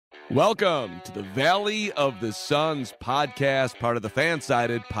Welcome to the Valley of the Suns podcast, part of the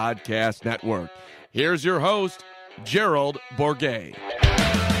Fansided Podcast Network. Here's your host, Gerald Bourguet.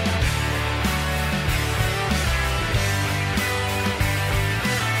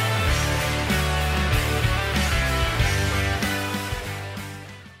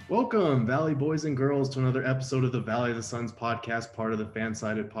 Welcome, Valley boys and girls, to another episode of the Valley of the Suns podcast, part of the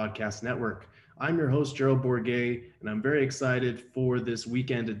Fansided Podcast Network. I'm your host, Gerald Bourguet, and I'm very excited for this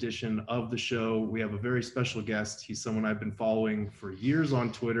weekend edition of the show. We have a very special guest. He's someone I've been following for years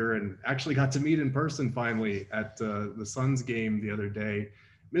on Twitter and actually got to meet in person finally at the Suns game the other day,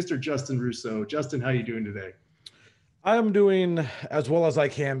 Mr. Justin Russo. Justin, how are you doing today? I'm doing as well as I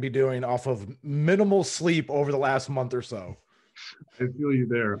can be doing off of minimal sleep over the last month or so. I feel you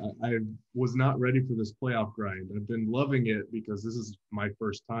there. I was not ready for this playoff grind. I've been loving it because this is my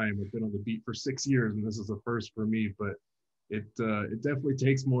first time. I've been on the beat for 6 years, and this is a first for me. But it definitely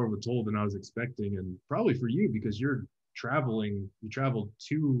takes more of a toll than I was expecting, and probably for you because you're traveling. You traveled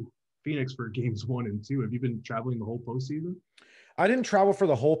to Phoenix for games 1 and 2. Have you been traveling the whole postseason? I didn't travel for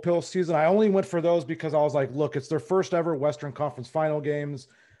the whole postseason. I only went for those because I was like, look, it's their first ever Western Conference Final games.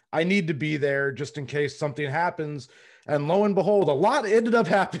 I need to be there just in case something happens. And lo and behold, a lot ended up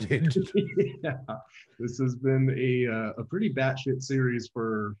happening. Yeah, this has been a pretty batshit series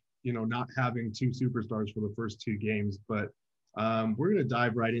for, not having two superstars for the first 2 games. But we're going to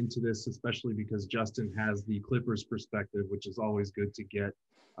dive right into this, especially because Justin has the Clippers perspective, which is always good to get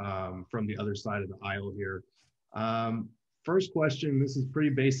from the other side of the aisle here. First question, this is pretty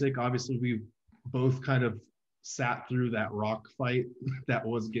basic. Obviously, we've both kind of sat through that rock fight that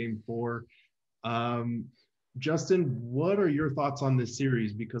was game 4. Justin, what are your thoughts on this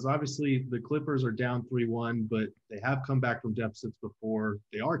series? Because obviously the Clippers are down 3-1, but they have come back from deficits before.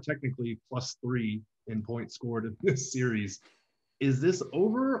 They are technically +3 in points scored in this series. Is this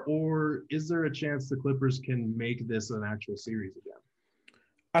over, or is there a chance the Clippers can make this an actual series again?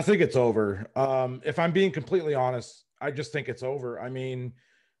 I think it's over. If I'm being completely honest, I just think it's over. I mean,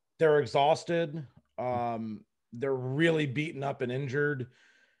 they're exhausted. They're really beaten up and injured.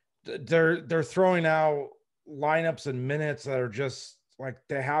 They're throwing out lineups and minutes that are just like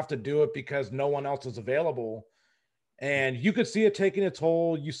they have to do it because no one else is available. And you could see it taking a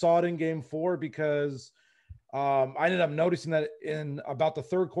toll. You saw it in game 4 because I ended up noticing that in about the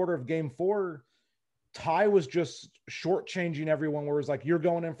third quarter of game 4, Ty was just shortchanging everyone, where it's like, you're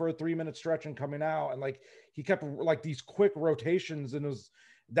going in for a 3-minute stretch and coming out. And like, he kept like these quick rotations, and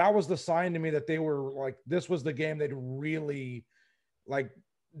that was the sign to me that they were like, this was the game they'd really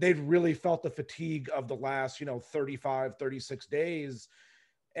felt the fatigue of the last, 35, 36 days.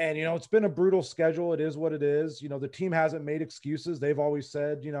 And, it's been a brutal schedule. It is what it is. The team hasn't made excuses. They've always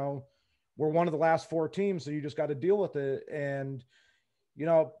said, we're one of the last 4 teams, so you just got to deal with it. And,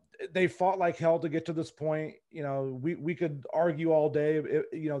 they fought like hell to get to this point. We could argue all day.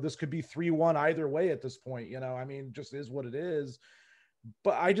 This could be 3-1 either way at this point. Just is what it is.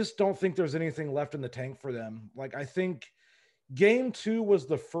 But I just don't think there's anything left in the tank for them. Like, I think game 2 was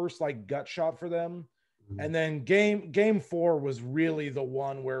the first like gut shot for them. Mm-hmm. And then game 4 was really the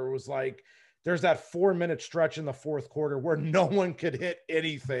one where it was like, there's that 4-minute stretch in the fourth quarter where no one could hit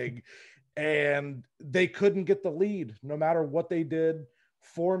anything and they couldn't get the lead no matter what they did.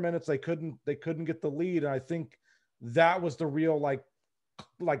 4 minutes, they couldn't get the lead. And I think that was the real like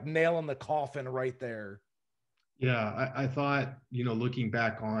nail in the coffin right there. Yeah, I thought, looking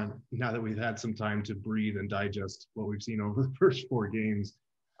back on now that we've had some time to breathe and digest what we've seen over the first 4 games,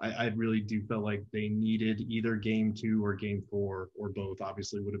 I really do feel like they needed either game 2 or game 4 or both.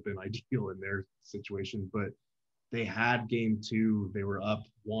 Obviously would have been ideal in their situation, but they had game 2. They were up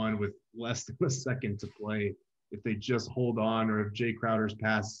 1 with less than a second to play. If they just hold on, or if Jay Crowder's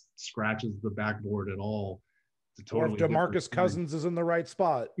pass scratches the backboard at all, or if DeMarcus Cousins is in the right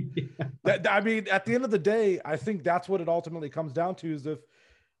spot. Yeah. At the end of the day, I think that's what it ultimately comes down to, is if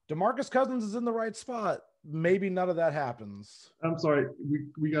DeMarcus Cousins is in the right spot, maybe none of that happens. I'm sorry.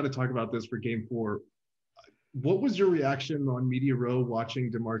 We got to talk about this for game 4. What was your reaction on Media Row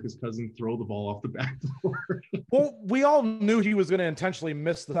watching DeMarcus Cousins throw the ball off the backboard? Well, we all knew he was going to intentionally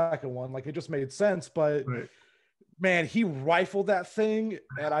miss the second one. Like, it just made sense, but right. Man, he rifled that thing,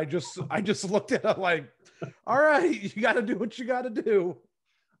 and I just looked at it like, all right, you got to do what you got to do.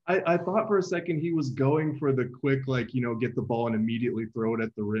 I thought for a second he was going for the quick, get the ball and immediately throw it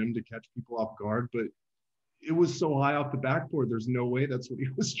at the rim to catch people off guard, but it was so high off the backboard. There's no way that's what he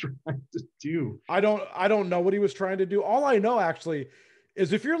was trying to do. I don't know what he was trying to do. All I know actually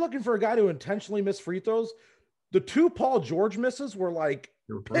is if you're looking for a guy to intentionally miss free throws, the 2 Paul George misses were like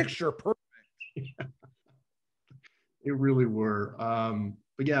picture perfect. Yeah. It really were.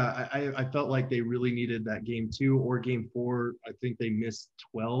 but yeah, I felt like they really needed that game 2 or game 4. I think they missed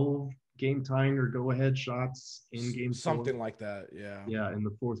 12 game tying or go ahead shots in game 4. Something like that. Yeah. Yeah, in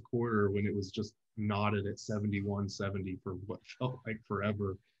the fourth quarter when it was just knotted at 71-70 for what felt like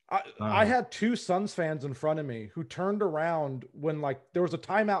forever. I had two Suns fans in front of me who turned around when like there was a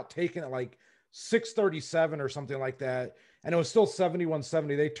timeout taken at like 6:37 or something like that, and it was still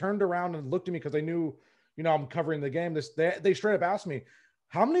 71-70. They turned around and looked at me because they knew, I'm covering the game. They straight up asked me,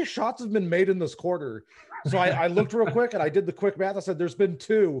 how many shots have been made in this quarter? So I looked real quick and I did the quick math. I said, there's been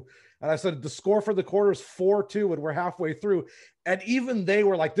 2. And I said, the score for the quarter is 4-2 and we're halfway through. And even they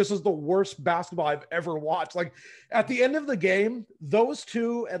were like, this is the worst basketball I've ever watched. Like at the end of the game, those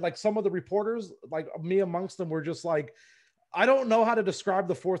 2 and like some of the reporters, like me amongst them, were just like, I don't know how to describe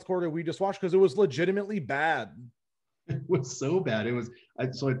the fourth quarter we just watched because it was legitimately bad. It was so bad.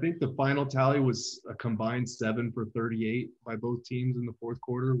 So I think the final tally was a combined 7 for 38 by both teams in the fourth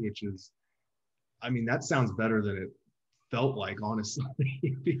quarter, which is, I mean, that sounds better than it felt like, honestly,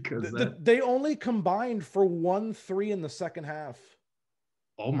 because they only combined for 1-3 in the second half.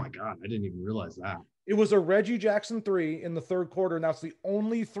 Oh my God, I didn't even realize that. It was a Reggie Jackson 3 in the third quarter, and that's the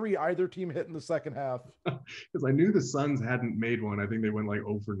only 3 either team hit in the second half. Because I knew the Suns hadn't made one. I think they went like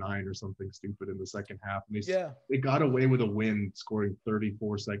 0 for 9 or something stupid in the second half. And they got away with a win, scoring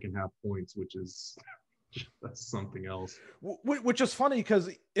 34 second half points, which is that's something else. Which is funny because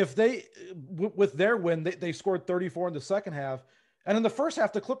if they, with their win, they scored 34 in the second half, and in the first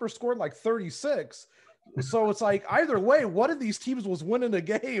half the Clippers scored like 36. So it's like either way, one of these teams was winning a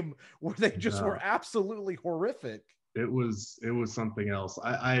game where they just were absolutely horrific. It was something else.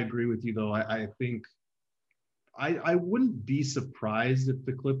 I agree with you though. I think I wouldn't be surprised if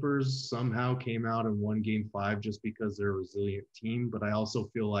the Clippers somehow came out and won game 5 just because they're a resilient team. But I also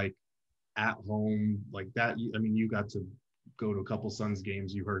feel like at home like that, I mean, you got to go to a couple Suns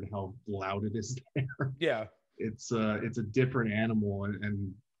games. You heard how loud it is there. Yeah. It's a different animal.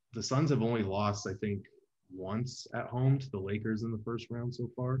 And the Suns have only lost, I think, once at home to the Lakers in the first round so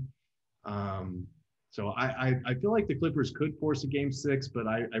far. So I feel like the Clippers could force a game 6, but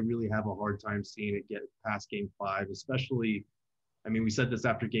I really have a hard time seeing it get past game 5, especially, I mean, we said this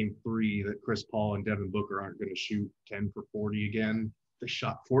after game 3 that Chris Paul and Devin Booker aren't going to shoot 10 for 40 again. They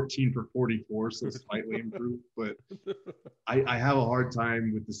shot 14 for 44, so slightly improved. But I have a hard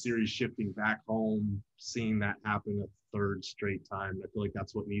time with the series shifting back home, seeing that happen a third straight time. I feel like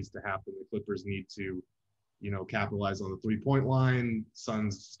that's what needs to happen. The Clippers need to, capitalize on the 3-point line.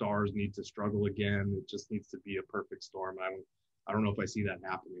 Suns stars need to struggle again. It just needs to be a perfect storm. I don't know if I see that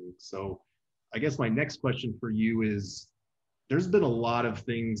happening. So I guess my next question for you is, there's been a lot of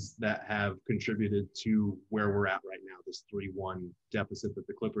things that have contributed to where we're at right now, this 3-1 deficit that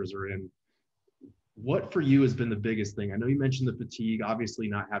the Clippers are in. What for you has been the biggest thing? I know you mentioned the fatigue. Obviously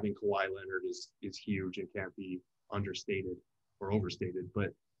not having Kawhi Leonard is huge and can't be understated or overstated,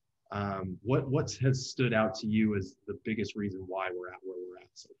 but what has stood out to you as the biggest reason why we're at where we're at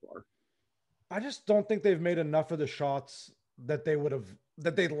so far? I just don't think they've made enough of the shots that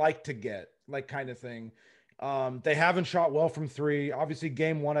they'd like to get, like kind of thing. They haven't shot well from 3. Obviously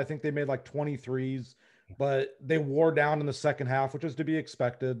game 1, I think they made like 23s, but they wore down in the second half, which is to be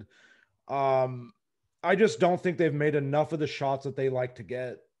expected. I just don't think they've made enough of the shots that they like to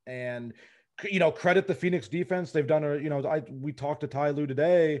get. And, credit the Phoenix defense. They've done we talked to Ty Lue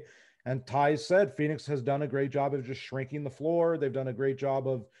today, and Ty said Phoenix has done a great job of just shrinking the floor. They've done a great job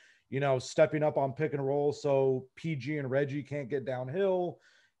of, stepping up on pick and roll so PG and Reggie can't get downhill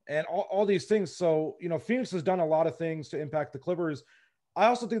and all these things. So, Phoenix has done a lot of things to impact the Clippers. I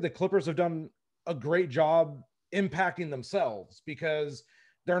also think the Clippers have done a great job impacting themselves because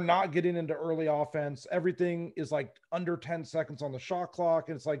they're not getting into early offense. Everything is like under 10 seconds on the shot clock.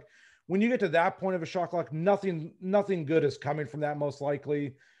 And it's like, when you get to that point of a shot clock, nothing good is coming from that most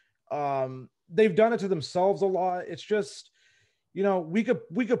likely. They've done it to themselves a lot. It's just, we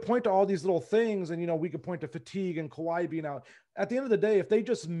could point to all these little things and, we could point to fatigue and Kawhi being out. At the end of the day, if they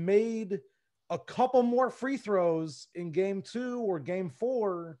just made a couple more free throws in game 2 or game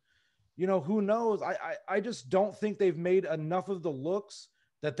 4, who knows? I just don't think they've made enough of the looks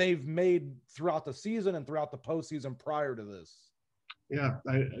that they've made throughout the season and throughout the postseason prior to this. Yeah,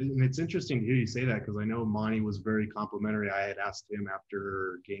 and it's interesting to hear you say that because I know Monty was very complimentary. I had asked him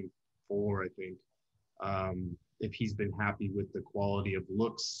after game 4, I think, if he's been happy with the quality of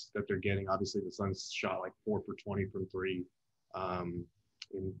looks that they're getting. Obviously, the Suns shot like 4 for 20 from 3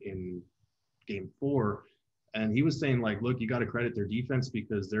 in game 4. And he was saying, like, look, you got to credit their defense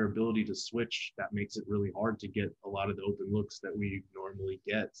because their ability to switch, that makes it really hard to get a lot of the open looks that we normally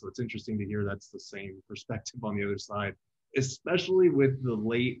get. So it's interesting to hear that's the same perspective on the other side. especially with the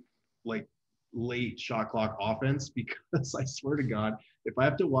late shot clock offense, because I swear to God, if I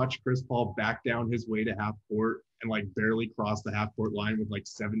have to watch Chris Paul back down his way to half court and like barely cross the half court line with like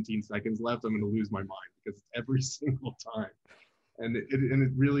 17 seconds left, I'm going to lose my mind because every single time. And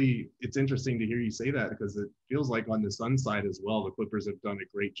it's interesting to hear you say that, because it feels like on the Sun side as well, the Clippers have done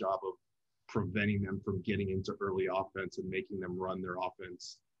a great job of preventing them from getting into early offense and making them run their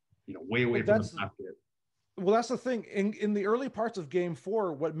offense, way away from the basket. Well, that's the thing. In the early parts of Game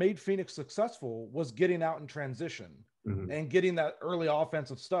 4, what made Phoenix successful was getting out in transition and getting that early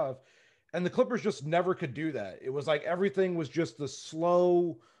offensive stuff. And the Clippers just never could do that. It was like everything was just the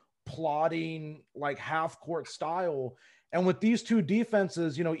slow, plodding, like half-court style. And with these two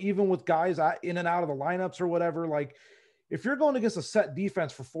defenses, even with guys in and out of the lineups or whatever, like if you're going against a set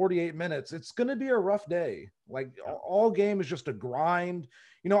defense for 48 minutes, it's going to be a rough day. Like all game is just a grind.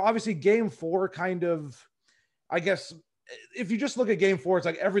 Obviously Game 4 kind of, I guess, if you just look at Game 4, it's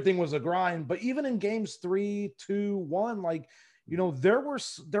like everything was a grind. But even in Games 3, 2, 1, like, there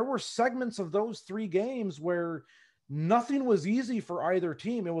were segments of those 3 games where nothing was easy for either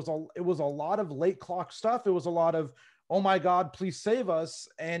team. It was a lot of late clock stuff. It was a lot of, oh my God, please save us.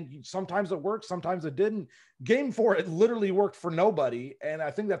 And sometimes it worked, sometimes it didn't. Game 4, it literally worked for nobody. And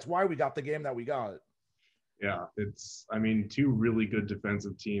I think that's why we got the game that we got. Yeah, two really good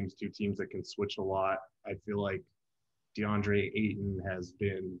defensive teams, 2 teams that can switch a lot. I feel like DeAndre Ayton has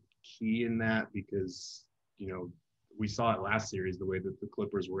been key in that because, we saw it last series, the way that the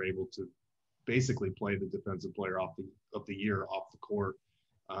Clippers were able to basically play the defensive player of the year off the court.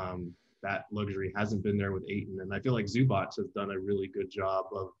 That luxury hasn't been there with Ayton. And I feel like Zubac has done a really good job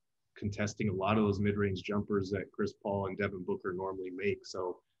of contesting a lot of those mid-range jumpers that Chris Paul and Devin Booker normally make.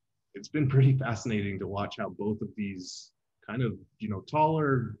 So it's been pretty fascinating to watch how both of these kind of,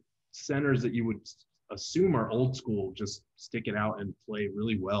 taller centers that you would assume are old school just stick it out and play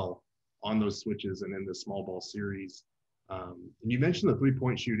really well on those switches and in the small ball series. And you mentioned the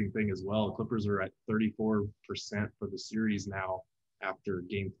 3-point shooting thing as well. Clippers are at 34% for the series now after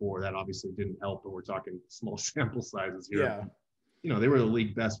Game 4. That obviously didn't help, but we're talking small sample sizes here. Yeah. They were the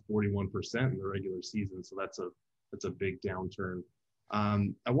league best 41% in the regular season. So that's a big downturn.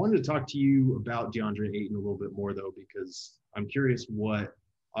 I wanted to talk to you about DeAndre Ayton a little bit more, though, because I'm curious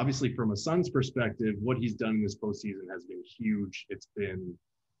obviously from a Suns perspective, what he's done in this postseason has been huge.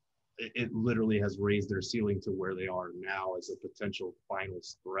 It literally has raised their ceiling to where they are now as a potential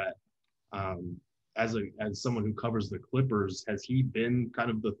finals threat. As someone who covers the Clippers, has he been kind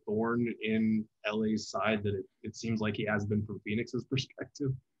of the thorn in LA's side that it seems like he has been from Phoenix's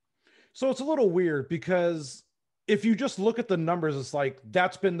perspective? So it's a little weird because if you just look at the numbers, it's like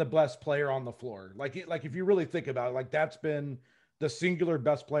that's been the best player on the floor. Like if you really think about it, like that's been the singular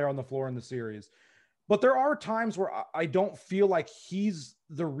best player on the floor in the series. But there are times where I don't feel like he's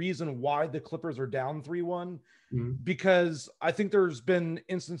the reason why the Clippers are down 3-1, because I think there's been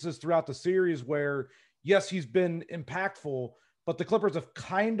instances throughout the series where, yes, he's been impactful, but the Clippers have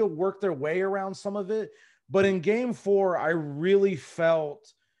kind of worked their way around some of it. But in Game 4, I really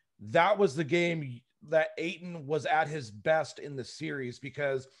felt that was the game that Ayton was at his best in the series,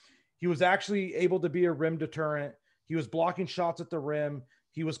 because he was actually able to be a rim deterrent. He was blocking shots at the rim.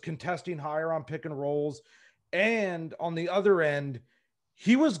 He was contesting higher on pick and rolls. And on the other end,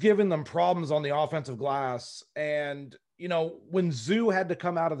 he was giving them problems on the offensive glass. And, when Zoo had to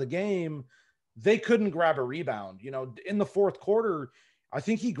come out of the game, they couldn't grab a rebound. In the fourth quarter, I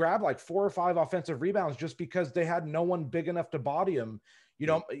think he grabbed like 4 or 5 offensive rebounds just because they had no one big enough to body him.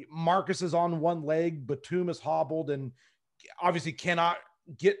 Marcus is on one leg, Batum is hobbled and obviously cannot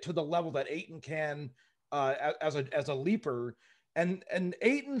get to the level that Ayton can as a leaper. And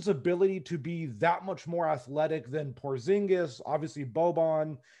Ayton's ability to be that much more athletic than Porzingis, obviously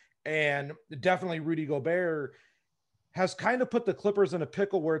Boban, and definitely Rudy Gobert has kind of put the Clippers in a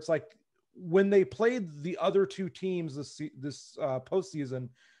pickle where it's like when they played the other 2 teams this postseason,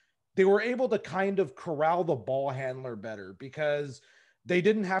 they were able to kind of corral the ball handler better because they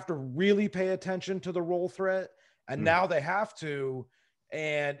didn't have to really pay attention to the roll threat. And now they have to,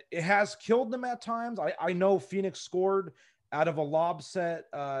 and it has killed them at times. I know Phoenix scored out of a lob set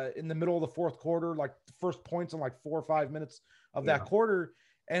in the middle of the fourth quarter, like the first points in like 4 or 5 minutes of that quarter.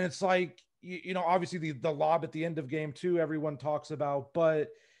 And it's like, obviously the lob at the end of Game 2, everyone talks about, but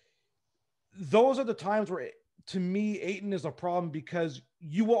those are the times where, to me, Ayton is a problem because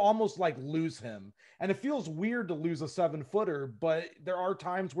you will almost like lose him. And it feels weird to lose a 7-footer, but there are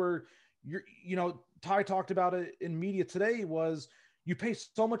times where Ty talked about it in media today, was you pay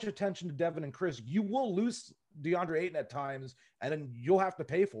so much attention to Devin and Chris, you will lose DeAndre Ayton at times, and then you'll have to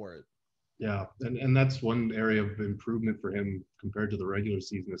pay for it. Yeah, and that's one area of improvement for him compared to the regular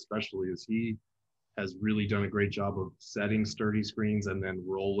season, especially, is he has really done a great job of setting sturdy screens and then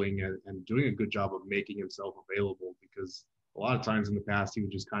rolling and doing a good job of making himself available, because a lot of times in the past he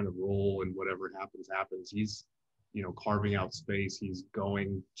would just kind of roll and whatever happens. He's, carving out space. He's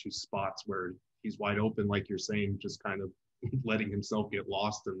going to spots where he's wide open, like you're saying, just kind of letting himself get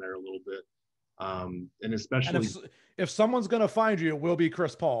lost in there a little bit. And especially, and if someone's going to find you, it will be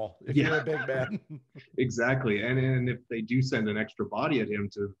Chris Paul if you're a big man. Exactly. And if they do send an extra body at him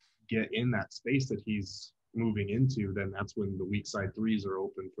to get in that space that he's moving into, then that's when the weak side threes are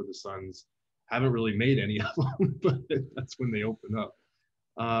open for the Suns. Haven't really made any of them, but that's when they open up.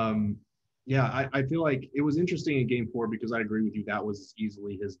 I feel like it was interesting in game 4, because I agree with you. That was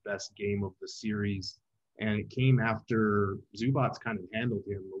easily his best game of the series. And it came after Zubats kind of handled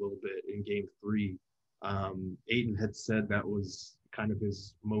him a little bit in game 3. Ayton had said that was kind of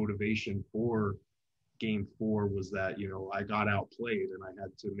his motivation for game 4, was that, I got outplayed and I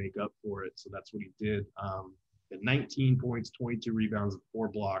had to make up for it. So that's what he did. At 19 points, 22 rebounds, 4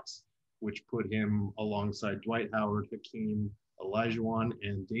 blocks, which put him alongside Dwight Howard, Hakeem Olajuwon,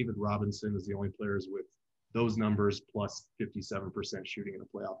 and David Robinson as the only players with those numbers plus 57% shooting in a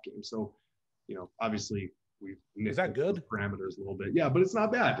playoff game. So, obviously we've missed that good parameters a little bit. Yeah, but it's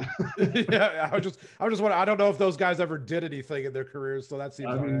not bad. Yeah, I just wondering, I don't know if those guys ever did anything in their careers, so that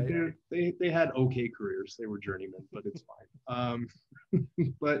seems right. They had okay careers. They were journeymen, but it's fine.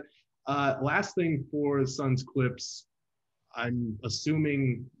 But last thing for Suns Clips, I'm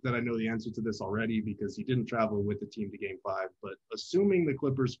assuming that I know the answer to this already because he didn't travel with the team to game 5, but assuming the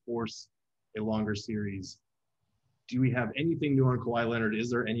Clippers force a longer series, do we have anything new on Kawhi Leonard? Is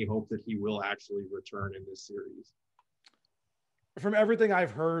there any hope that he will actually return in this series? From everything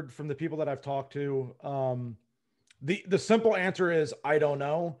I've heard from the people that I've talked to, the simple answer is I don't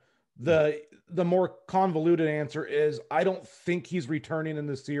know. The more convoluted answer is I don't think he's returning in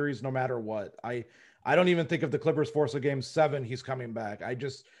this series no matter what. I don't even think if the Clippers force a game 7, he's coming back.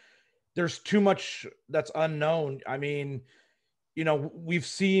 There's too much that's unknown. I mean, we've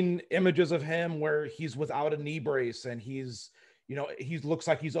seen images of him where he's without a knee brace and he looks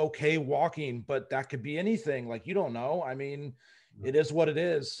like he's okay walking, but that could be anything. Like, you don't know. I mean, it is what it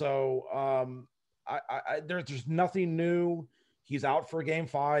is. So there's nothing new. He's out for game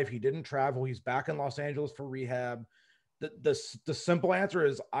 5. He didn't travel. He's back in Los Angeles for rehab. The simple answer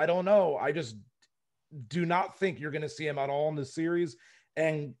is, I don't know. I just do not think you're going to see him at all in this series.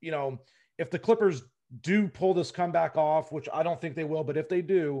 And, if the Clippers do pull this comeback off, which I don't think they will, but if they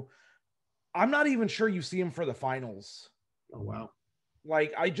do, I'm not even sure you see him for the finals. Oh, wow.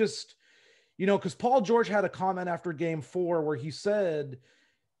 Like, I just, because Paul George had a comment after game 4 where he said,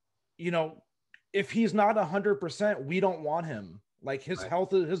 if he's not 100%, we don't want him. Like, his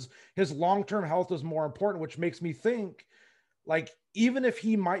health, his long-term health is more important, which makes me think, like, even if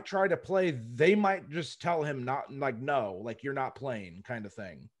he might try to play, they might just tell him not, like, no, like, you're not playing, kind of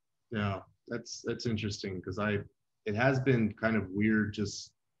thing. Yeah, that's interesting, because it has been kind of weird,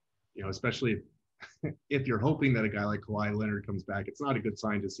 just, especially if you're hoping that a guy like Kawhi Leonard comes back, it's not a good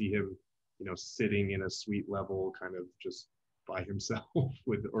sign to see him, sitting in a suite level, kind of just by himself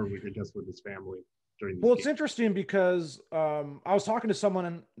with his family. Well, it's interesting because I was talking to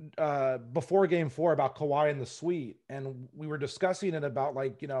someone before game 4 about Kawhi in the suite, and we were discussing it about,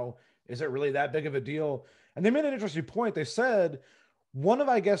 like, is it really that big of a deal? And they made an interesting point. They said one of,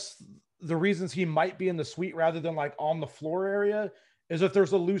 I guess, the reasons he might be in the suite rather than like on the floor area is if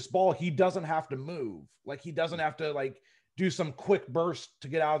there's a loose ball, he doesn't have to move. Like, he doesn't have to like do some quick burst to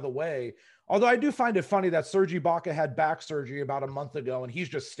get out of the way. Although I do find it funny that Serge Ibaka had back surgery about a month ago and he's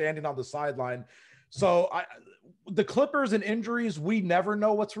just standing on the sideline. So the Clippers and injuries, we never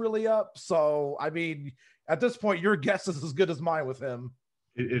know what's really up. So, I mean, at this point, your guess is as good as mine with him.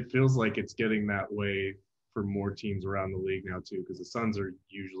 It feels like it's getting that way for more teams around the league now too, because the Suns are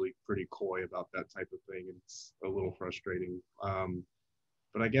usually pretty coy about that type of thing. And it's a little frustrating.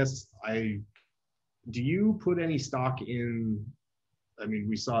 But I guess do you put any stock in, I mean,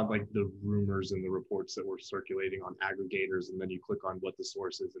 we saw like the rumors and the reports that were circulating on aggregators, and then you click on what the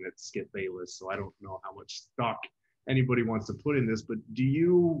source is and it's Skip Bayless. So I don't know how much stock anybody wants to put in this, but do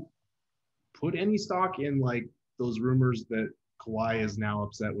you put any stock in like those rumors that Kawhi is now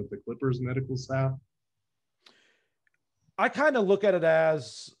upset with the Clippers medical staff? I kind of look at it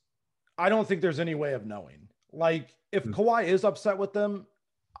as, I don't think there's any way of knowing. Like, if Kawhi is upset with them,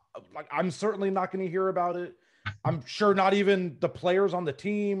 like, I'm certainly not going to hear about it. I'm sure not even the players on the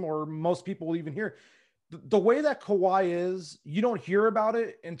team or most people will even hear. The way that Kawhi is, you don't hear about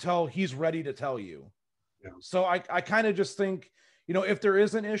it until he's ready to tell you. Yeah. So I kind of just think, if there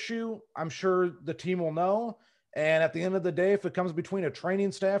is an issue, I'm sure the team will know. And at the end of the day, if it comes between a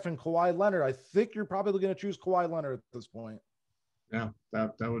training staff and Kawhi Leonard, I think you're probably going to choose Kawhi Leonard at this point. Yeah,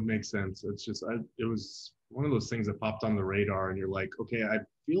 that would make sense. It's just, it was one of those things that popped on the radar and you're like, okay, I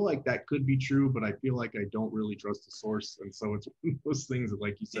feel like that could be true, but I feel like I don't really trust the source. And so it's one of those things that,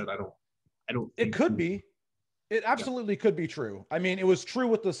 like you said, I don't think it could be. It absolutely could be true. I mean, it was true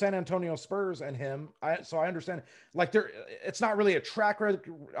with the San Antonio Spurs and him. So I understand. Like it's not really a track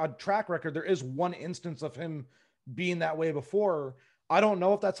record. There is one instance of him being that way before. I don't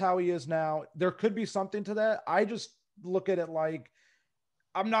know if that's how he is now. There could be something to that. I just look at it like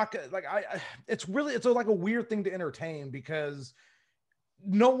I'm not like it's like a weird thing to entertain because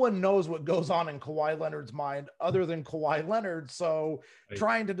no one knows what goes on in Kawhi Leonard's mind other than Kawhi Leonard. So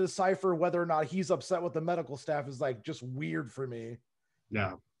trying to decipher whether or not he's upset with the medical staff is like just weird for me.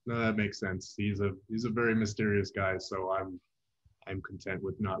 Yeah, no, that makes sense. He's a very mysterious guy. So I'm content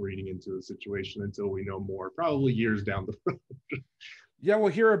with not reading into the situation until we know more, probably years down the road. Yeah,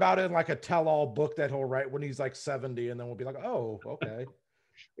 we'll hear about it in like a tell-all book that he'll write when he's like 70, and then we'll be like, oh, okay.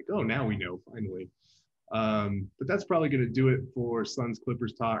 Like, oh, now we know, finally. But that's probably going to do it for Suns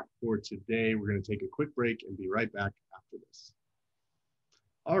Clippers talk for today. We're going to take a quick break and be right back after this.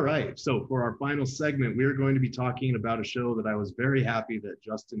 All right. So for our final segment, we're going to be talking about a show that I was very happy that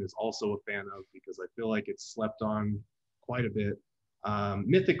Justin is also a fan of because I feel like it's slept on quite a bit.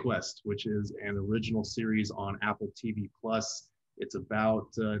 Mythic Quest, which is an original series on Apple TV Plus. It's about,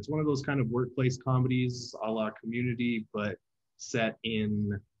 it's one of those kind of workplace comedies a la Community, but set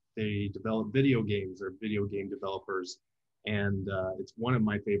in, they develop video games or video game developers. And it's one of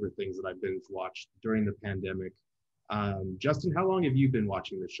my favorite things that I've binge watched during the pandemic. Justin, how long have you been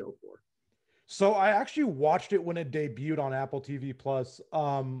watching this show for? So I actually watched it when it debuted on Apple TV Plus.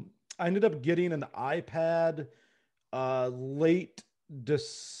 I ended up getting an iPad late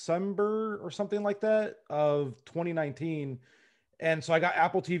December or something like that of 2019. And so I got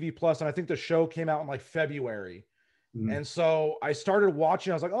Apple TV Plus, and I think the show came out in like February. Mm-hmm. And so I started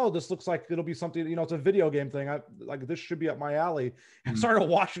watching. I was like, oh, this looks like it'll be something, it's a video game thing. Like this should be up my alley. And started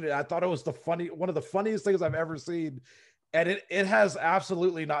watching it. I thought it was one of the funniest things I've ever seen. And it has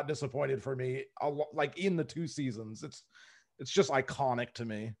absolutely not disappointed for me. Like in the 2 seasons, it's just iconic to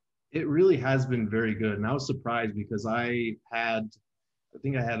me. It really has been very good. And I was surprised because I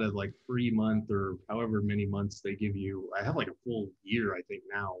think I had a like 3-month or however many months they give you. I have like a full year, I think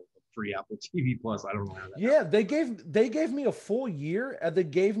now, of free Apple TV Plus. I don't know how that happened. They gave me a full year and they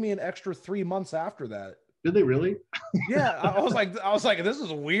gave me an extra 3 months after that. Did they really? Yeah. I was like, this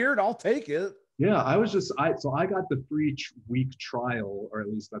is weird. I'll take it. Yeah, I got the free week trial, or at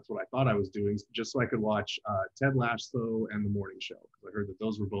least that's what I thought I was doing, just so I could watch Ted Lasso and The Morning Show. Because I heard that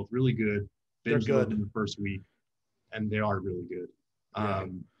those were both really good. They're good in the first week, and they are really good. Yeah.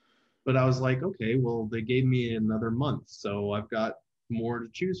 But I was like, okay, well, they gave me another month, so I've got more to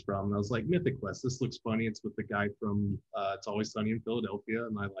choose from. And I was like, Mythic Quest, this looks funny. It's with the guy from It's Always Sunny in Philadelphia,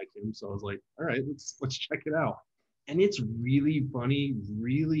 and I like him, so I was like, all right, let's check it out. And it's really funny,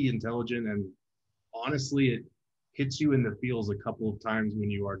 really intelligent, and honestly, it hits you in the feels a couple of times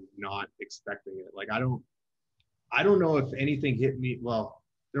when you are not expecting it. Like, I don't know if anything hit me. Well,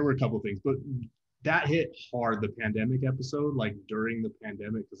 there were a couple of things, but that hit hard, the pandemic episode, like during the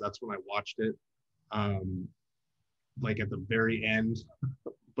pandemic, because that's when I watched it, like at the very end.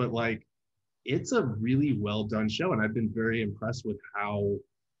 But like, it's a really well done show, and I've been very impressed with how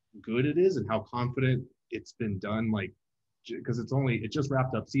good it is and how confident it's been done. Like, because it just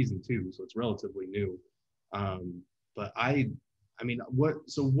wrapped up season 2, so it's relatively new. But I mean,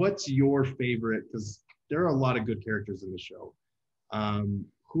 what's your favorite? Because there are a lot of good characters in the show.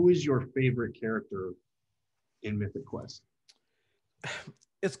 Who is your favorite character in Mythic Quest?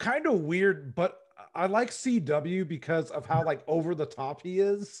 It's kind of weird, but I like CW because of how like over the top he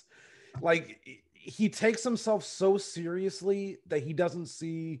is. Like, he takes himself so seriously that he doesn't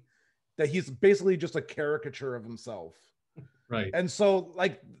see that he's basically just a caricature of himself. Right. And so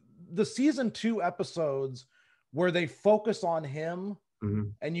like the season 2 episodes where they focus on him,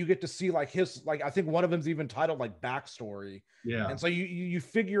 and you get to see like his, like, I think one of them's even titled like backstory. Yeah. And so you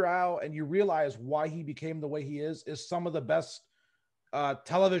figure out and you realize why he became the way he is some of the best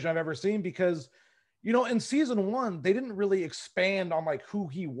television I've ever seen, because, in season 1, they didn't really expand on like who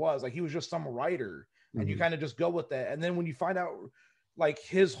he was. Like, he was just some writer, and you kind of just go with that. And then when you find out like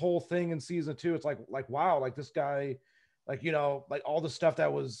his whole thing in season 2, it's like, wow, like this guy, like, like all the stuff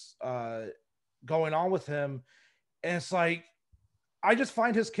that was going on with him. And it's like, I just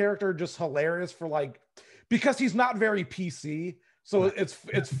find his character just hilarious for like, because he's not very PC. So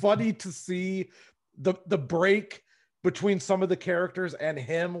it's funny to see the break between some of the characters and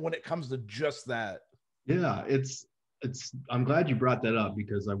him when it comes to just that. Yeah, I'm glad you brought that up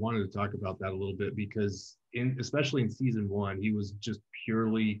because I wanted to talk about that a little bit because especially in season 1, he was just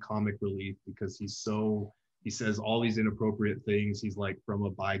purely comic relief because he says all these inappropriate things. He's like from a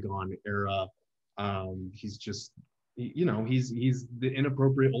bygone era. He's just, he's the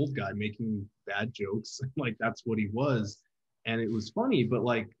inappropriate old guy making bad jokes. Like that's what he was. And it was funny, but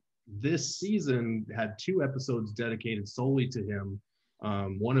like this season had 2 episodes dedicated solely to him.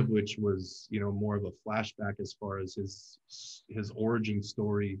 One of which was, more of a flashback as far as his origin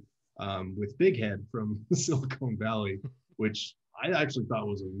story with Big Head from Silicon Valley, which I actually thought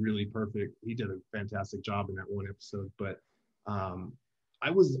was a really perfect. He did a fantastic job in that one episode. But I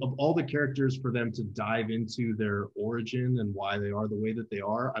was, of all the characters, for them to dive into their origin and why they are the way that they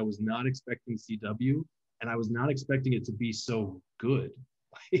are, I was not expecting CW, and I was not expecting it to be so good.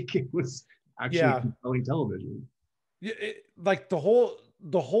 Like it was actually compelling television. Yeah, like the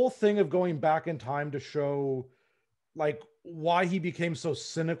whole thing of going back in time to show like why he became so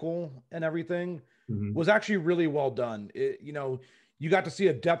cynical and everything was actually really well done. You got to see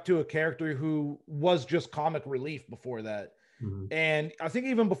a depth to a character who was just comic relief before that. And I think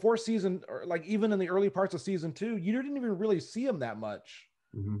even before even in the early parts of season 2, you didn't even really see him that much.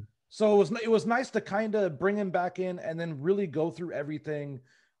 So it was nice to kind of bring him back in and then really go through everything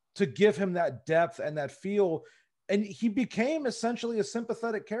to give him that depth and that feel. And he became essentially a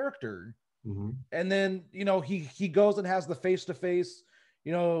sympathetic character. And then, he goes and has the face-to-face,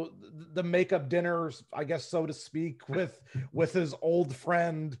 the makeup dinners, I guess, so to speak, with his old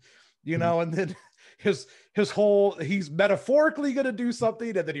friend, and then his whole, he's metaphorically going to do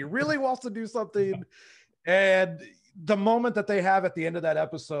something and then he really wants to do something. And the moment that they have at the end of that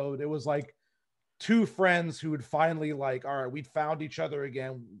episode, it was like 2 friends who would finally like, all right, we'd found each other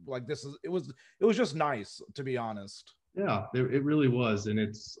again. Like it was just nice, to be honest. Yeah, it really was. And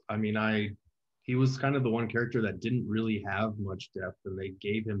he was kind of the one character that didn't really have much depth, and they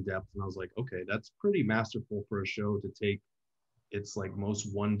gave him depth. And I was like, okay, that's pretty masterful for a show to take its like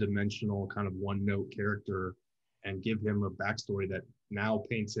most one-dimensional kind of one-note character and give him a backstory that now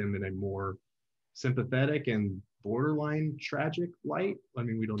paints him in a more sympathetic and borderline tragic light. I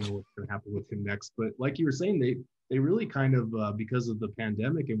mean, we don't know what's going to happen with him next, but like you were saying, they really kind of because of the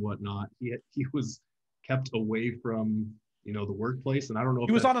pandemic and whatnot, he was kept away from the workplace, and I don't know if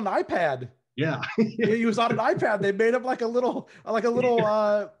he was on an iPad. Yeah. He was on an iPad. They made him like a little like a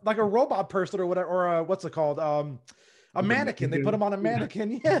robot person or whatever, or what's it called, a mannequin. They put him on a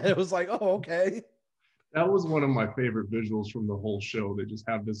mannequin. Yeah, it was like, oh, okay. That was one of my favorite visuals from the whole show. They just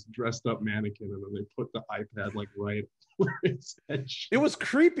have this dressed up mannequin and then they put the iPad like right where it's at. It was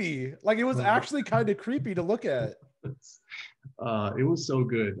creepy. Like it was actually kind of creepy to look at. It was so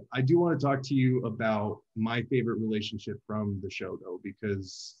good. I do want to talk to you about my favorite relationship from the show though,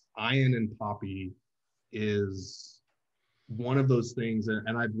 because Ian and Poppy is one of those things.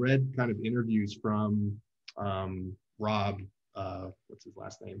 And I've read kind of interviews from Rob, what's his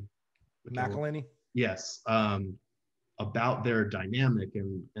last name? McElhenney. Yes, about their dynamic,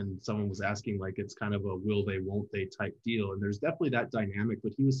 and someone was asking like it's kind of a will they won't they type deal, and there's definitely that dynamic.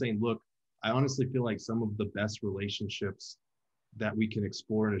 But he was saying, look, I honestly feel like some of the best relationships that we can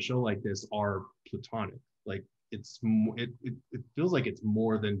explore in a show like this are platonic. Like it feels like it's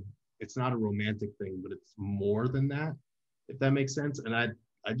more than, it's not a romantic thing, but it's more than that, if that makes sense. And I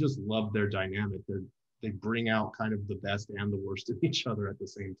just love their dynamic. They bring out kind of the best and the worst of each other at the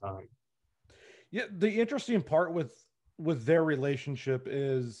same time. Yeah, the interesting part with their relationship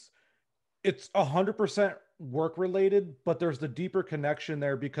is it's 100% work related, but there's the deeper connection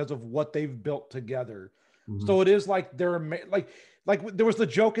there because of what they've built together. So it is like they're like there was the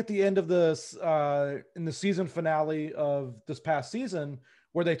joke at the end of this in the season finale of this past season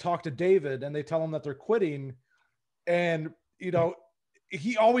where they talk to David and they tell him that they're quitting, and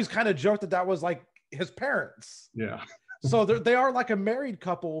he always kind of joked that was like his parents. Yeah. So they are like a married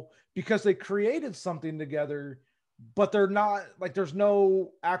couple because they created something together, but they're not like, there's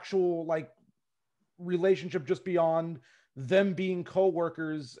no actual like relationship just beyond them being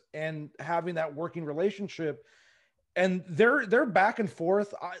co-workers and having that working relationship. And they're back and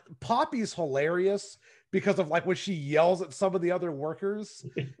forth. Poppy's hilarious because of like when she yells at some of the other workers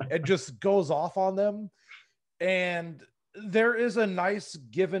and just goes off on them. And there is a nice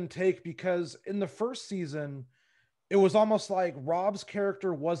give and take because in the first season, it was almost like Rob's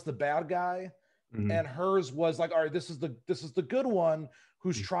character was the bad guy and hers was like, all right, this is the good one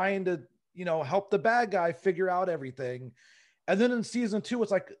who's trying to, help the bad guy figure out everything. And then in season 2,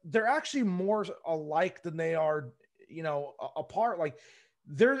 it's like, they're actually more alike than they are, apart. Like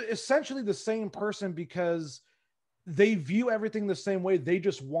they're essentially the same person because they view everything the same way. They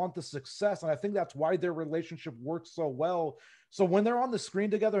just want the success. And I think that's why their relationship works so well. So when they're on the screen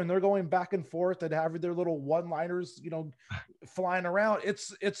together and they're going back and forth and having their little one-liners, you know, flying around,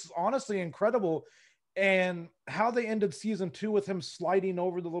 it's honestly incredible. And how they ended season 2 with him sliding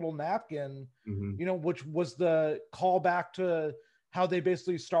over the little napkin, you know, which was the callback to how they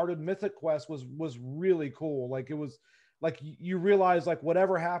basically started Mythic Quest, was really cool. Like, it was like, you realize, like,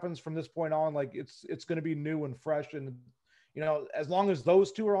 whatever happens from this point on, like, it's going to be new and fresh. And, you know, as long as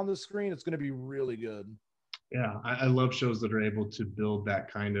those two are on the screen, it's going to be really good. Yeah, I love shows that are able to build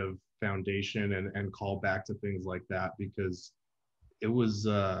that kind of foundation and call back to things like that, because it was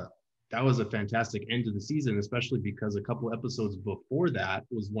that was a fantastic end to the season, especially because a couple episodes before that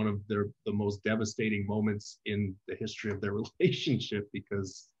was one of the most devastating moments in the history of their relationship,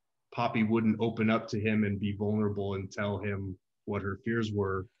 because Poppy wouldn't open up to him and be vulnerable and tell him what her fears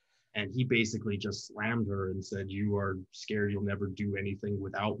were. And he basically just slammed her and said, "You are scared you'll never do anything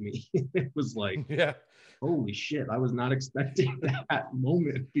without me." It was like, Yeah. Holy shit, I was not expecting that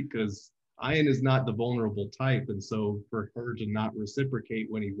moment, because Ian is not the vulnerable type. And so for her to not reciprocate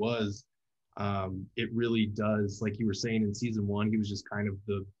when he was, it really does, like you were saying in season 1, he was just kind of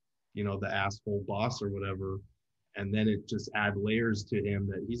the, you know, the asshole boss or whatever. And then it just add layers to him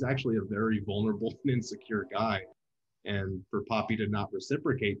that he's actually a very vulnerable and insecure guy. And for Poppy to not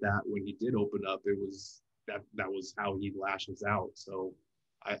reciprocate that when he did open up, it was that was how he lashes out. So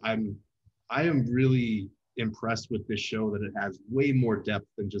I am really impressed with this show, that it has way more depth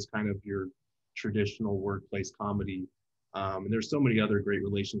than just kind of your traditional workplace comedy. And there's so many other great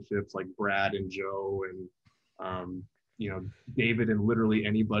relationships, like Brad and Joe, and you know, David and literally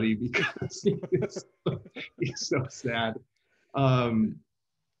anybody, because he's so sad.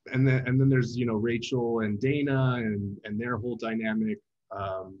 And then there's, you know, Rachel and Dana and their whole dynamic.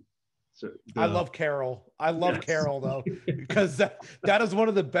 I love Carol. I love Carol, though, because that is one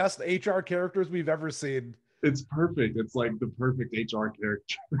of the best HR characters we've ever seen. It's perfect. It's like the perfect HR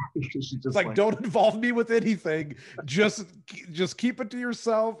character. She just like, don't involve me with anything. Just keep it to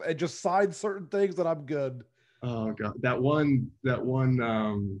yourself and just sign certain things, and I'm good. Oh god, that one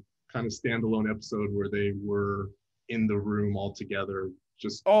kind of standalone episode where they were in the room all together.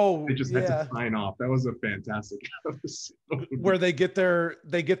 They just had to sign off. That was a fantastic episode. Where they get their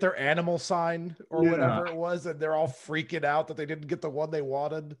animal sign or whatever it was, and they're all freaking out that they didn't get the one they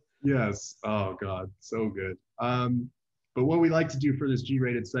wanted. Yes. Oh god, so good. But what we like to do for this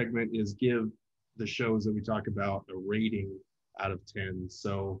G-rated segment is give the shows that we talk about a rating out of 10.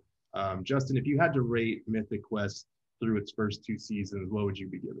 So Justin, if you had to rate Mythic Quest through its first 2 seasons, what would you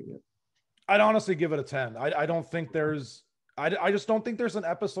be giving it? I'd honestly give it a 10. I don't think there's I just don't think there's an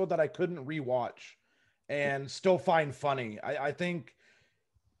episode that I couldn't rewatch and still find funny. I think,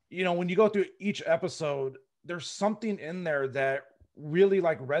 you know, when you go through each episode, there's something in there that really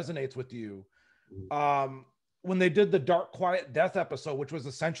like resonates with you. When they did the Dark Quiet Death episode, which was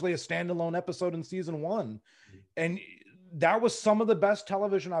essentially a standalone episode in season 1, and that was some of the best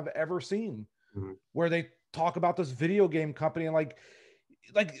television I've ever seen, where they talk about this video game company, and like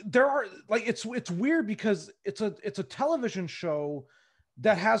there are, like, it's weird because it's a television show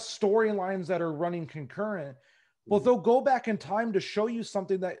that has storylines that are running concurrent, but they'll go back in time to show you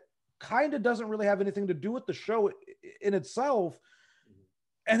something that kind of doesn't really have anything to do with the show in itself,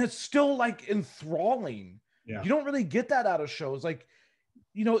 and it's still like enthralling. You don't really get that out of shows. Like,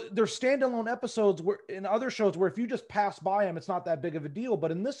 you know, there's standalone episodes where in other shows where if you just pass by them, it's not that big of a deal, but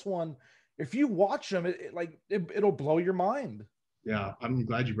in this one, if you watch them, it'll blow your mind. Yeah, I'm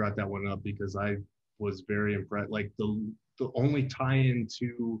glad you brought that one up, because I was very impressed. Like the only tie-in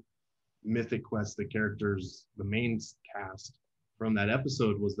to Mythic Quest, the characters, the main cast from that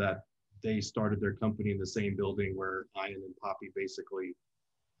episode, was that they started their company in the same building where Ian and Poppy basically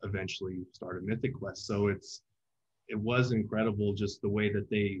eventually started Mythic Quest. So it was incredible, just the way that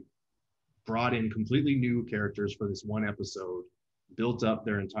they brought in completely new characters for this one episode, built up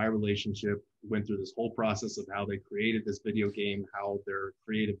their entire relationship, went through this whole process of how they created this video game, how their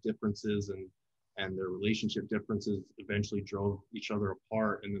creative differences and their relationship differences eventually drove each other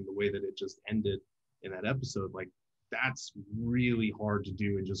apart. And then the way that it just ended in that episode, like, that's really hard to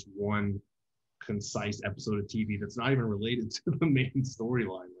do in just one concise episode of TV that's not even related to the main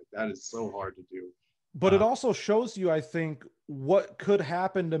storyline. Like, that is so hard to do. But it also shows you, I think, what could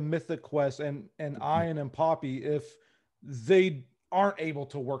happen to Mythic Quest and Ian and Poppy if they aren't able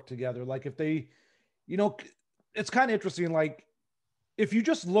to work together. Like, if they, you know, it's kind of interesting. Like, if you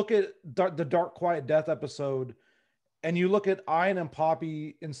just look at the Dark Quiet Death episode and you look at Ian and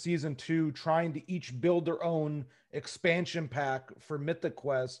Poppy in season 2 trying to each build their own expansion pack for Mythic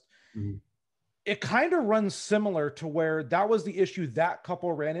Quest, it kind of runs similar to where that was the issue that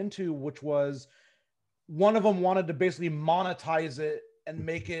couple ran into, which was one of them wanted to basically monetize it and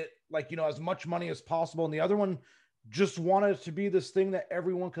make it like, you know, as much money as possible. And the other one just wanted it to be this thing that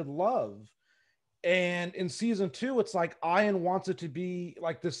everyone could love. And in season 2, it's like Ian wants it to be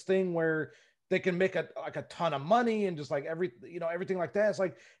like this thing where they can make a ton of money and just like everything like that. It's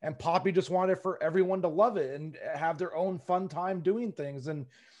like, and Poppy just wanted for everyone to love it and have their own fun time doing things. And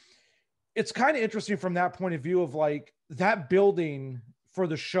it's kind of interesting from that point of view of like that building for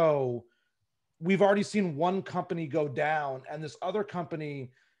the show. We've already seen one company go down, and this other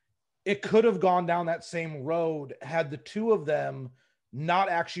company, it could have gone down that same road had the two of them not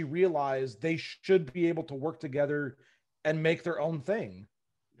actually realize they should be able to work together and make their own thing.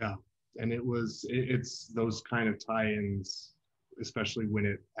 Yeah. And it's those kind of tie-ins, especially when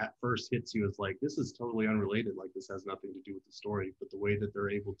it at first hits you as like, this is totally unrelated. Like this has nothing to do with the story, but the way that they're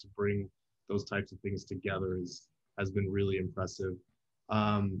able to bring those types of things together has been really impressive.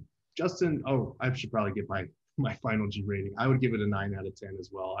 Justin, I should probably get my final G rating. I would give it a 9 out of 10 as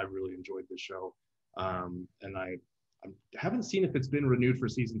well. I really enjoyed this show. And I haven't seen if it's been renewed for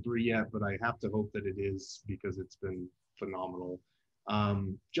season 3 yet, but I have to hope that it is because it's been phenomenal.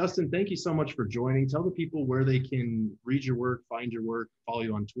 Justin, thank you so much for joining. Tell the people where they can read your work, find your work, follow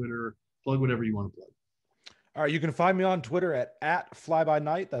you on Twitter, plug whatever you want to plug. All right, you can find me on Twitter at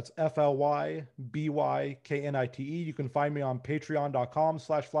FlyByNight. That's FLYBYKNITE. You can find me on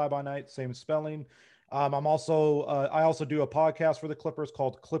patreon.com/FlyByNight, same spelling. I also do a podcast for the Clippers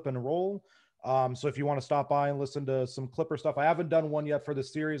called Clip and Roll. So if you want to stop by and listen to some Clipper stuff, I haven't done one yet for the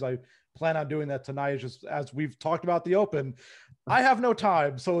series. I plan on doing that tonight. Just as we've talked about the Open, I have no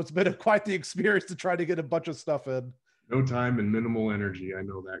time. So it's been quite the experience to try to get a bunch of stuff in. No time and minimal energy. I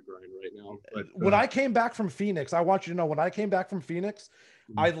know that grind right now. But when I came back from Phoenix, I want you to know, when I came back from Phoenix,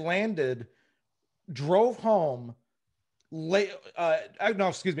 I landed, drove home, I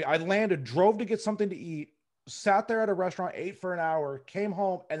landed, drove to get something to eat, sat there at a restaurant, ate for an hour, came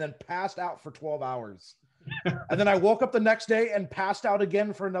home, and then passed out for 12 hours. And then I woke up the next day and passed out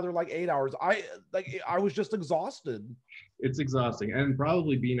again for another like 8 hours. I was just exhausted. It's exhausting. And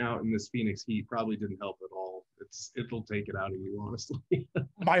probably being out in this Phoenix heat probably didn't help at all. It'll take it out of you, honestly.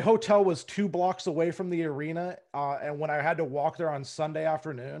 My hotel was 2 blocks away from the arena. And when I had to walk there on Sunday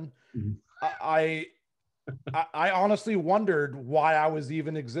afternoon, I honestly wondered why I was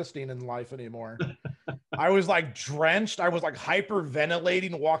even existing in life anymore. I was like drenched. I was like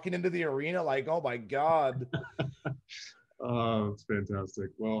hyperventilating walking into the arena. Like, oh my God. Oh, it's fantastic.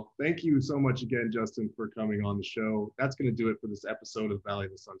 Well, thank you so much again, Justin, for coming on the show. That's going to do it for this episode of Valley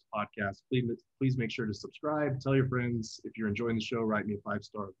of the Suns podcast. Please make sure to subscribe. Tell your friends. If you're enjoying the show, write me a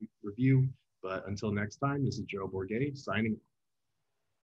 5-star review. But until next time, this is Joe Bourget signing off.